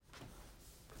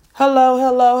Hello,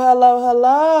 hello, hello,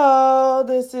 hello.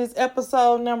 This is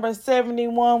episode number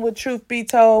 71 with Truth Be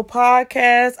Told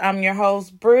podcast. I'm your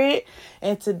host, Britt,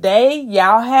 and today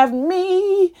y'all have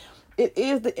me. It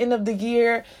is the end of the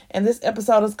year, and this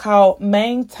episode is called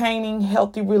Maintaining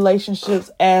Healthy Relationships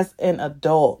as an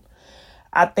Adult.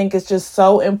 I think it's just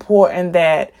so important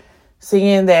that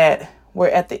seeing that we're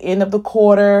at the end of the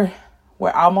quarter, we're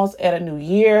almost at a new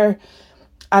year.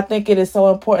 I think it is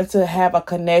so important to have a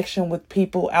connection with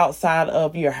people outside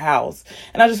of your house.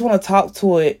 And I just want to talk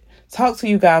to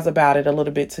you guys about it a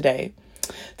little bit today.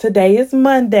 Today is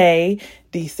Monday,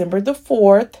 December the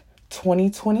 4th,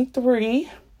 2023.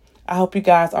 I hope you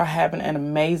guys are having an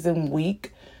amazing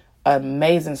week,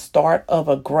 amazing start of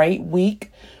a great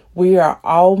week. We are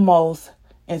almost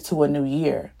into a new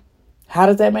year. How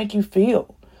does that make you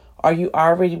feel? Are you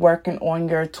already working on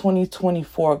your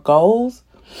 2024 goals?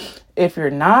 If you're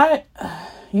not,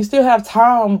 you still have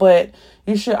time, but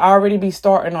you should already be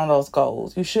starting on those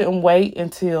goals. You shouldn't wait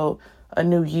until a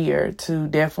new year to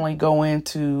definitely go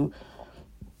into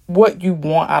what you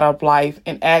want out of life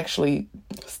and actually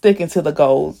sticking to the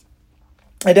goals.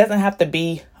 It doesn't have to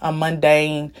be a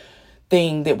mundane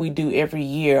thing that we do every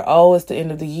year. Oh, it's the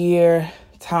end of the year,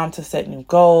 time to set new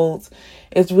goals.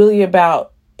 It's really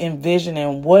about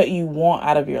envisioning what you want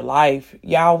out of your life.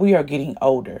 Y'all, we are getting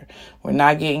older. We're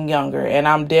not getting younger. And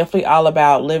I'm definitely all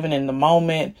about living in the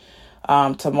moment.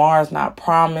 Tomorrow's not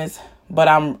promised, but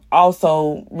I'm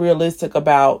also realistic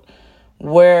about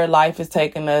where life is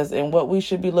taking us and what we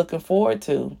should be looking forward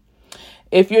to.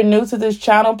 If you're new to this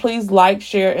channel, please like,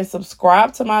 share, and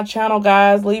subscribe to my channel,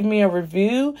 guys. Leave me a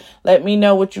review. Let me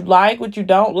know what you like, what you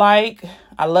don't like.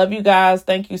 I love you guys.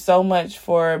 Thank you so much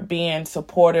for being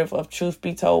supportive of Truth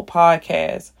Be Told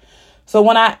podcast. So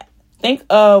when I think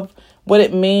of what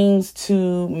it means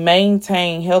to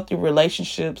maintain healthy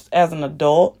relationships as an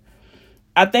adult,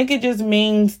 I think it just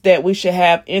means that we should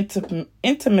have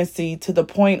intimacy to the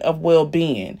point of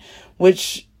well-being,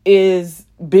 which is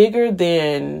bigger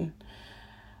than,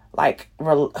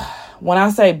 when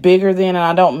I say bigger than, and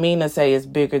I don't mean to say it's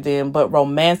bigger than, but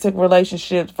romantic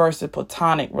relationships versus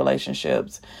platonic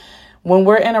relationships. When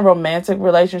we're in a romantic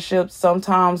relationship,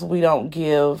 sometimes we don't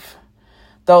give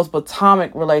those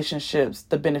platonic relationships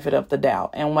the benefit of the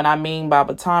doubt. And when I mean by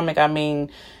platonic, I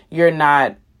mean you're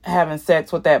not having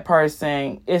sex with that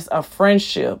person. It's a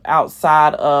friendship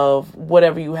outside of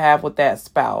whatever you have with that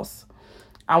spouse.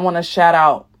 I want to shout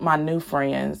out my new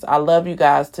friends. I love you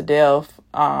guys to death.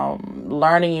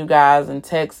 Learning you guys in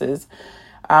Texas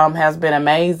has been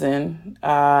amazing.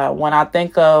 When I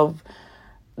think of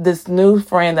this new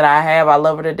friend that I have, I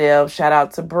love her to death. Shout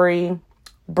out to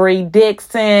Bree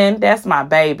Dixon. That's my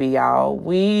baby, y'all.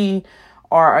 We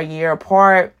are a year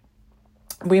apart.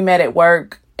 We met at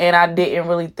work, and I didn't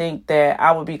really think that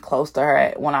I would be close to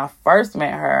her when I first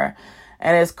met her.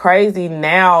 And it's crazy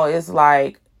now. It's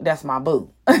like, that's my boo.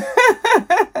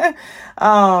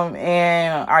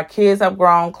 And our kids have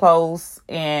grown close,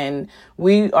 and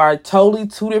we are totally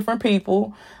two different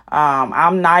people.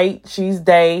 I'm night, she's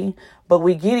day, but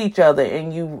we get each other,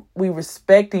 and we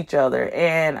respect each other.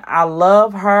 And I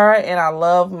love her, and I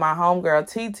love my homegirl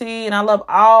TT, and I love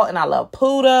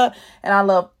Puda, and I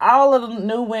love all of the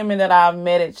new women that I've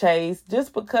met at Chase,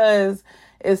 just because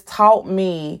it's taught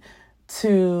me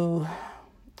to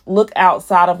look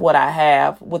outside of what I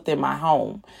have within my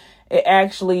home. It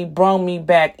actually brought me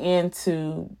back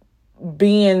into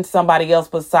being somebody else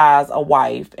besides a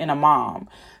wife and a mom.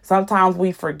 Sometimes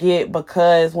we forget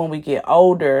because when we get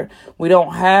older, we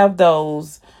don't have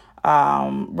those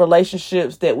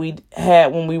relationships that we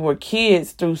had when we were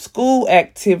kids through school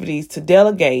activities to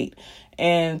delegate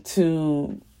and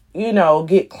to,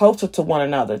 get closer to one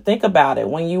another. Think about it.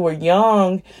 When you were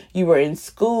young, you were in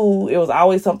school, it was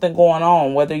always something going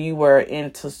on, whether you were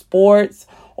into sports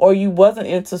or you wasn't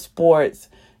into sports,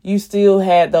 you still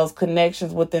had those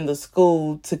connections within the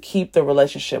school to keep the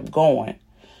relationship going.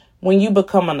 When you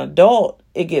become an adult,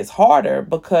 it gets harder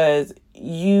because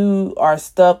you are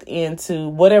stuck into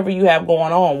whatever you have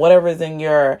going on, whatever is in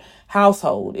your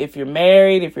household. If you're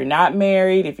married, if you're not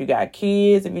married, if you got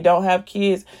kids, if you don't have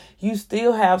kids, you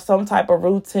still have some type of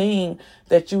routine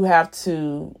that you have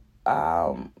to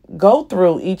go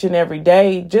through each and every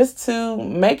day just to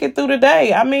make it through the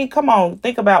day. I mean, come on,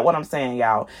 think about what I'm saying,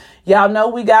 y'all. Y'all know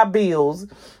we got bills.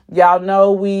 Y'all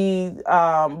know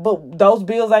but those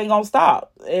bills ain't gonna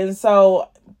stop. And so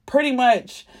pretty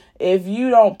much if you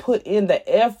don't put in the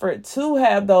effort to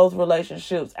have those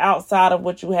relationships outside of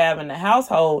what you have in the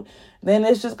household, then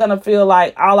it's just going to feel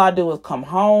like all I do is come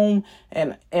home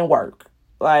and work.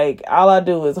 Like, all I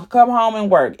do is come home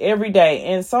and work every day.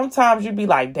 And sometimes you be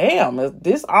like, damn, is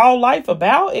this all life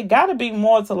about? It got to be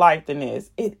more to life than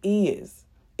this. It is.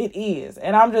 It is.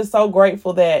 And I'm just so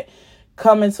grateful that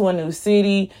coming to a new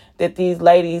city, that these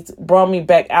ladies brought me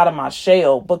back out of my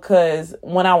shell. Because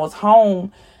when I was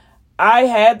home, I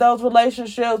had those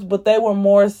relationships, but they were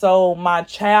more so my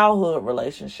childhood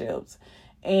relationships.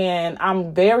 And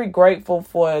I'm very grateful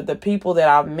for the people that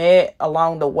I've met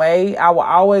along the way. I will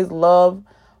always love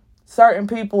certain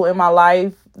people in my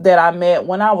life that I met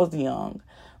when I was young.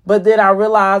 But then I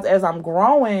realized as I'm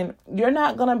growing, you're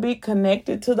not going to be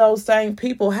connected to those same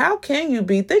people. How can you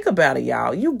be? Think about it,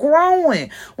 y'all. You growing.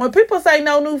 When people say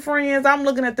no new friends, I'm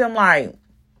looking at them like,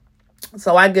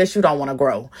 so I guess you don't want to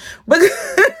grow.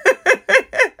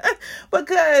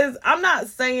 Because I'm not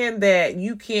saying that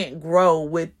you can't grow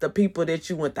with the people that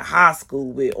you went to high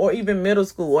school with, or even middle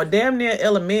school, or damn near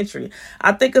elementary.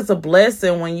 I think it's a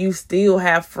blessing when you still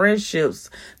have friendships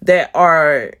that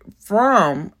are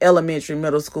from elementary,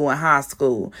 middle school, and high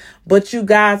school. But you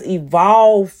guys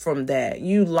evolve from that.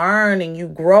 You learn and you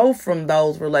grow from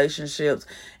those relationships.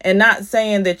 And not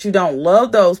saying that you don't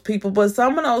love those people, but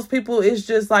some of those people, it's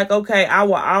just like, okay, I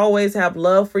will always have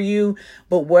love for you.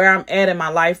 But where I'm at in my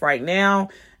life right now,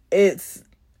 it's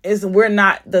we're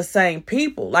not the same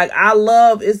people. Like, I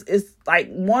love, it's like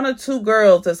one or two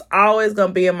girls that's always going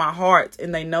to be in my heart,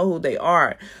 and they know who they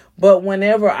are. But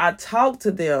whenever I talk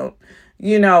to them,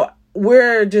 you know,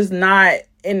 we're just not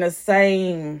in the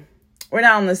same, we're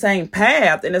not on the same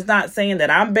path. And it's not saying that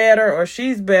I'm better or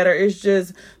she's better. It's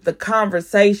just the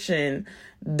conversation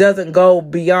doesn't go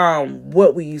beyond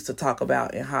what we used to talk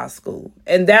about in high school.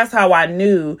 And that's how I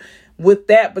knew with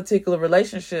that particular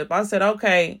relationship. I said,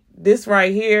 okay, this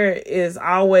right here is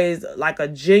always like a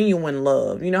genuine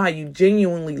love. You know how you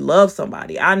genuinely love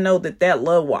somebody. I know that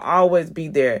love will always be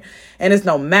there, and it's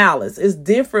no malice. It's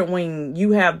different when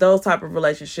you have those type of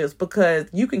relationships, because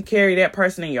you can carry that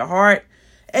person in your heart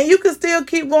and you can still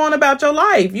keep going about your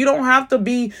life. You don't have to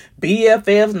be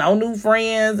BFFs, no new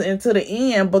friends, until the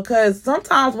end. Because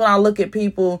sometimes when I look at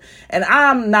people, and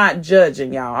I'm not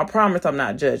judging, y'all. I promise I'm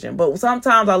not judging. But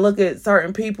sometimes I look at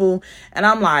certain people and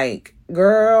I'm like,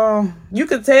 girl, you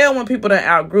can tell when people done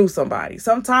outgrew somebody.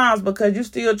 Sometimes because you're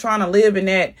still trying to live in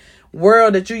that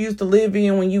world that you used to live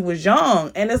in when you was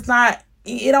young. And it's not,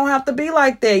 it don't have to be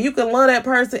like that. You can love that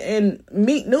person and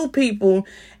meet new people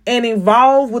and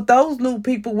evolve with those new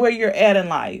people where you're at in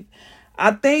life. I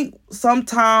think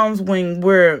sometimes when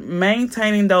we're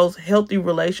maintaining those healthy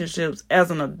relationships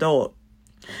as an adult,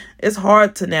 it's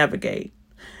hard to navigate.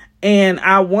 And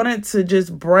I wanted to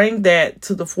just bring that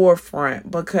to the forefront,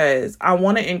 because I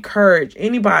want to encourage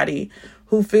anybody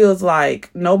who feels like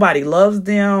nobody loves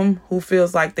them, who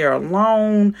feels like they're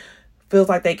alone, feels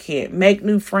like they can't make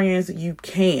new friends. You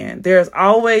can. There's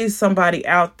always somebody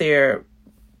out there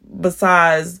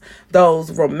besides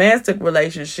those romantic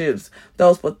relationships.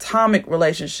 Those platonic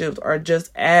relationships are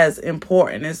just as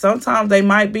important. And sometimes they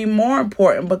might be more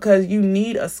important, because you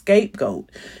need a scapegoat.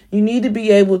 You need to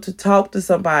be able to talk to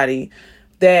somebody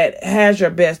that has your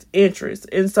best interest.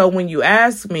 And so when you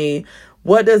ask me,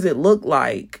 what does it look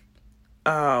like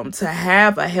to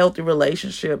have a healthy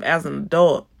relationship as an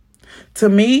adult? To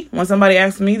me, when somebody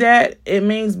asks me that, it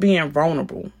means being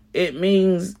vulnerable. It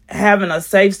means having a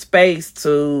safe space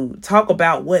to talk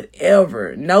about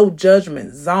whatever. No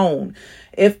judgment zone.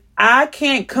 If I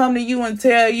can't come to you and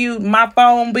tell you my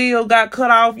phone bill got cut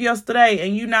off yesterday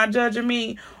and you not judging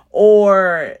me,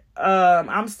 or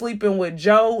I'm sleeping with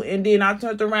Joe and then I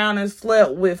turned around and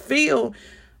slept with Phil,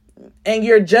 and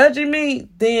you're judging me,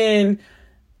 then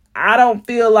I don't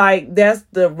feel like that's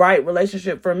the right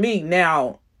relationship for me.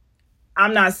 Now,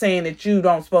 I'm not saying that you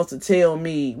don't supposed to tell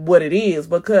me what it is,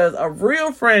 because a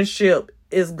real friendship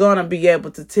is going to be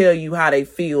able to tell you how they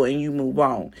feel and you move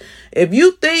on. If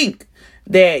you think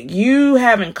that you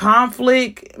having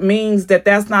conflict means that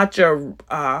that's not your,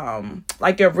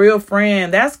 like your real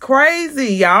friend, that's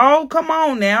crazy, y'all. Come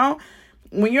on now.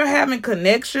 When you're having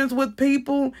connections with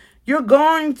people, you're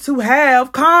going to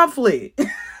have conflict.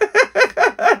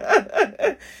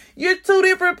 You're two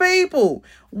different people.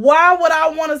 Why would I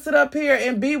want to sit up here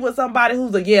and be with somebody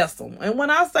who's a yes'em? And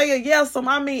when I say a yes'em,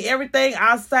 I mean everything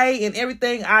I say and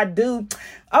everything I do.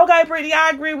 Okay, Brittany, I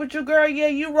agree with you, girl. Yeah,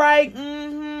 you right.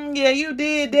 Yeah, you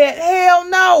did that. Hell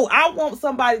no. I want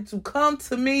somebody to come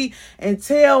to me and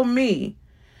tell me,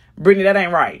 Brittany, that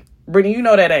ain't right. Brittany, you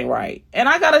know that ain't right. And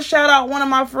I got to shout out one of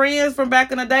my friends from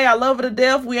back in the day. I love her to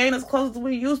death. We ain't as close as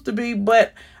we used to be,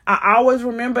 but I always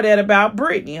remember that about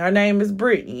Brittany. Her name is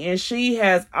Brittany, and she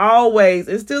has always,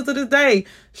 and still to this day,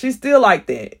 she's still like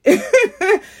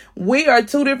that. We are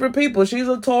two different people. She's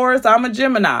a Taurus, I'm a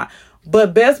Gemini.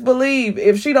 But best believe,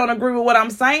 if she don't agree with what I'm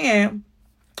saying,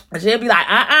 she'll be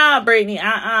like, Brittany,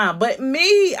 But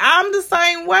me, I'm the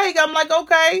same way. I'm like,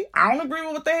 okay, I don't agree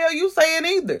with what the hell you saying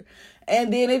either.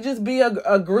 And then it just be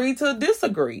agree to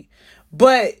disagree.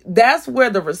 But that's where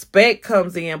the respect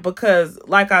comes in, because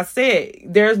like I said,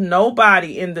 there's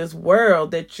nobody in this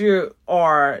world that you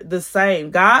are the same.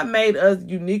 God made us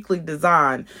uniquely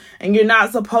designed, and you're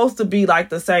not supposed to be like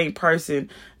the same person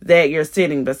that you're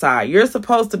sitting beside. You're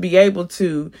supposed to be able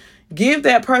to give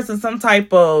that person some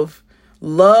type of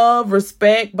love,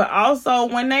 respect, but also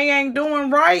when they ain't doing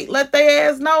right, let their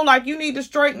ass know, like, you need to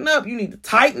straighten up. You need to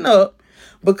tighten up,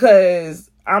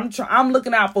 because I'm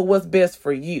looking out for what's best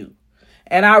for you.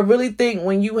 And I really think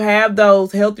when you have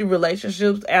those healthy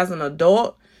relationships as an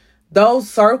adult, those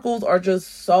circles are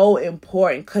just so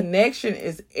important. Connection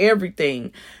is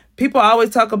everything. People always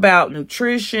talk about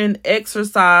nutrition,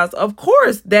 exercise. Of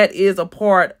course, that is a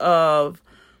part of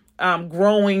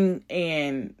growing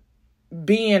and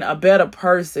being a better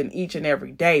person each and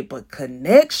every day. But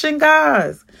connection,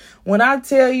 guys, when I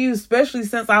tell you, especially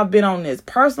since I've been on this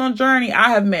personal journey, I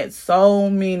have met so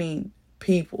many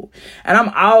people, and I'm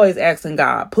always asking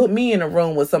God, put me in a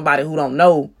room with somebody who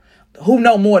know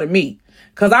more than me,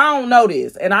 because I don't know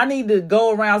this, and I need to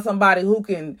go around somebody who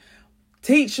can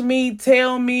teach me,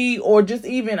 tell me, or just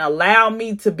even allow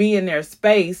me to be in their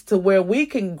space to where we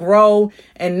can grow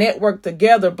and network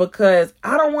together, because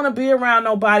I don't want to be around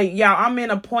nobody. Y'all, I'm in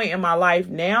a point in my life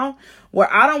now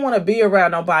where I don't want to be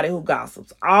around nobody who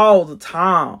gossips all the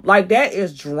time. Like, that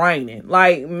is draining.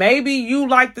 Like, maybe you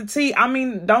like the tea. I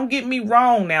mean, don't get me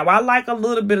wrong now. I like a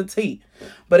little bit of tea.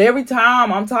 But every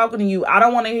time I'm talking to you, I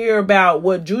don't want to hear about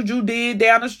what Juju did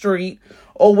down the street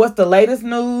or what's the latest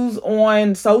news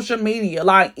on social media.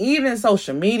 Like, even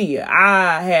social media,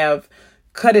 I have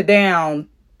cut it down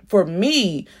for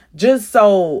me, just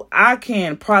so I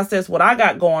can process what I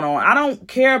got going on. I don't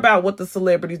care about what the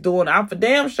celebrity's doing. I for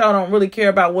damn sure don't really care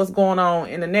about what's going on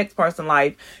in the next person's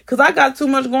life, because I got too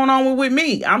much going on with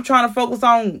me. I'm trying to focus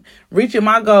on reaching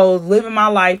my goals, living my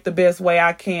life the best way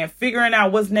I can, figuring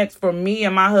out what's next for me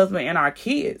and my husband and our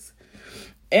kids.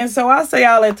 And so I say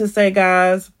all that to say,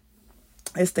 guys,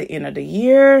 it's the end of the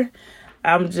year.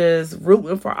 I'm just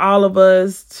rooting for all of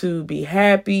us to be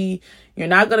happy. You're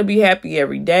not going to be happy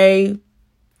every day,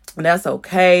 and that's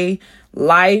okay.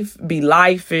 Life be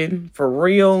lifing for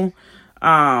real.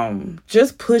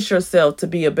 Just push yourself to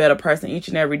be a better person each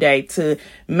and every day, to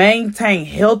maintain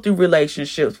healthy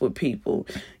relationships with people.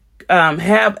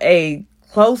 Have a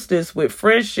closeness with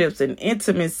friendships and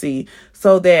intimacy,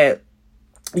 so that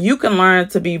you can learn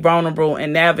to be vulnerable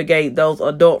and navigate those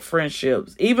adult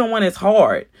friendships, even when it's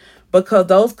hard, because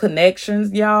those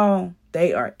connections, y'all,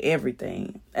 they are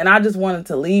everything. And I just wanted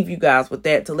to leave you guys with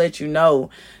that, to let you know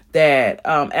that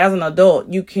as an adult,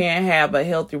 you can have a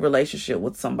healthy relationship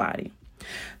with somebody.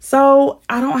 So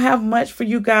I don't have much for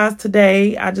you guys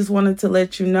today. I just wanted to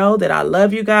let you know that I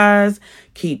love you guys.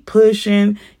 Keep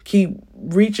pushing, keep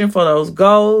reaching for those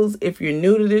goals. If you're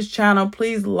new to this channel,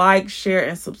 please like, share,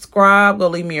 and subscribe. Go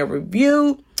leave me a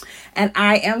review. And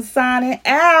I am signing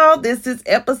out. This is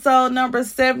episode number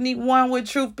 71 with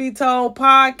Truth Be Told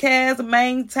Podcast,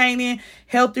 maintaining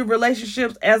healthy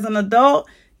relationships as an adult.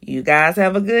 You guys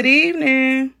have a good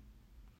evening.